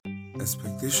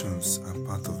Expectations are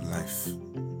part of life,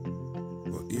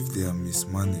 but if they are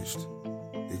mismanaged,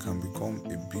 they can become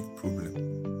a big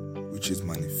problem, which is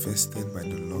manifested by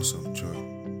the loss of joy,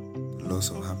 the loss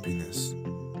of happiness,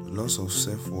 the loss of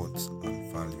self-worth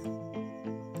and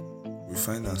value. We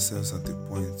find ourselves at a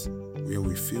point where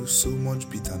we feel so much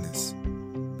bitterness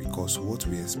because what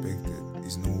we expected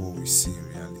is not what we see in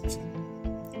reality.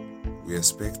 We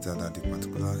expect that at a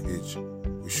particular age,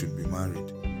 we should be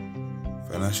married,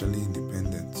 financially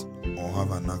independent, or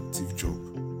have an active job.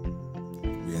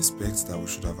 We expect that we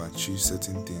should have achieved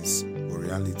certain things, but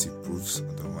reality proves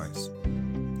otherwise.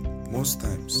 Most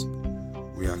times,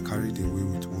 we are carried away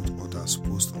with what others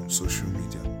post on social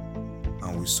media,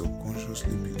 and we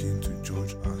subconsciously begin to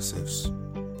judge ourselves.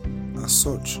 As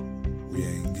such, we are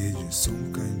engaged in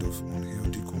some kind of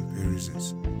unhealthy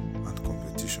comparisons and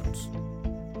competitions.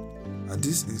 At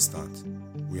this instant,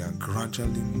 we are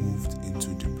gradually moved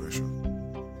into depression.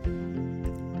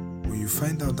 When you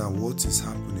find out that what is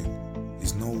happening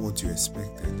is not what you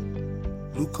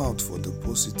expected, look out for the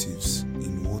positives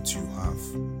in what you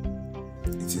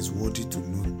have. It is worthy to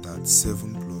note that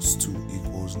 7 plus 2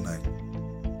 equals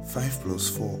 9. 5 plus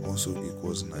 4 also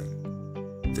equals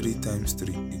 9. 3 times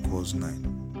 3 equals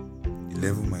 9.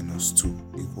 11 minus 2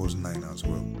 equals 9 as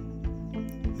well.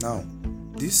 Now,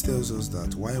 this tells us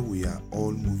that while we are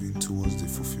all moving towards the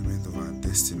fulfillment of our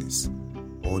destinies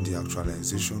or the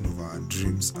actualization of our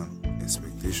dreams and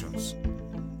expectations,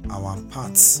 our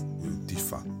paths will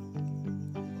differ.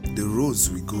 The roads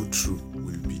we go through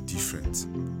will be different.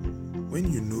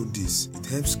 When you know this, it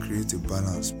helps create a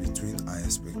balance between our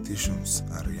expectations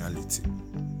and reality.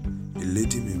 A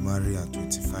lady may marry at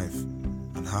 25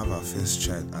 and have her first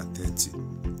child at 30,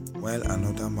 while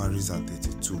another marries at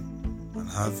 32 and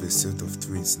have a set of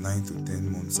twins 9 to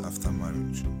 10 months after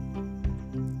marriage.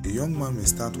 A young man may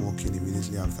start working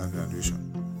immediately after graduation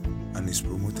and is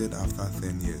promoted after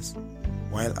 10 years,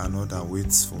 while another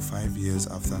waits for 5 years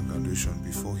after graduation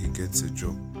before he gets a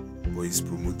job but is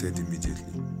promoted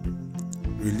immediately.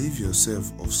 Relieve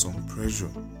yourself of some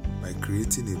pressure by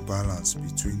creating a balance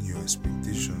between your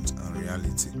expectations and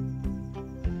reality.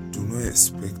 Do not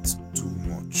expect too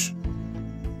much.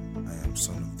 I am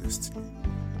Son of Destiny.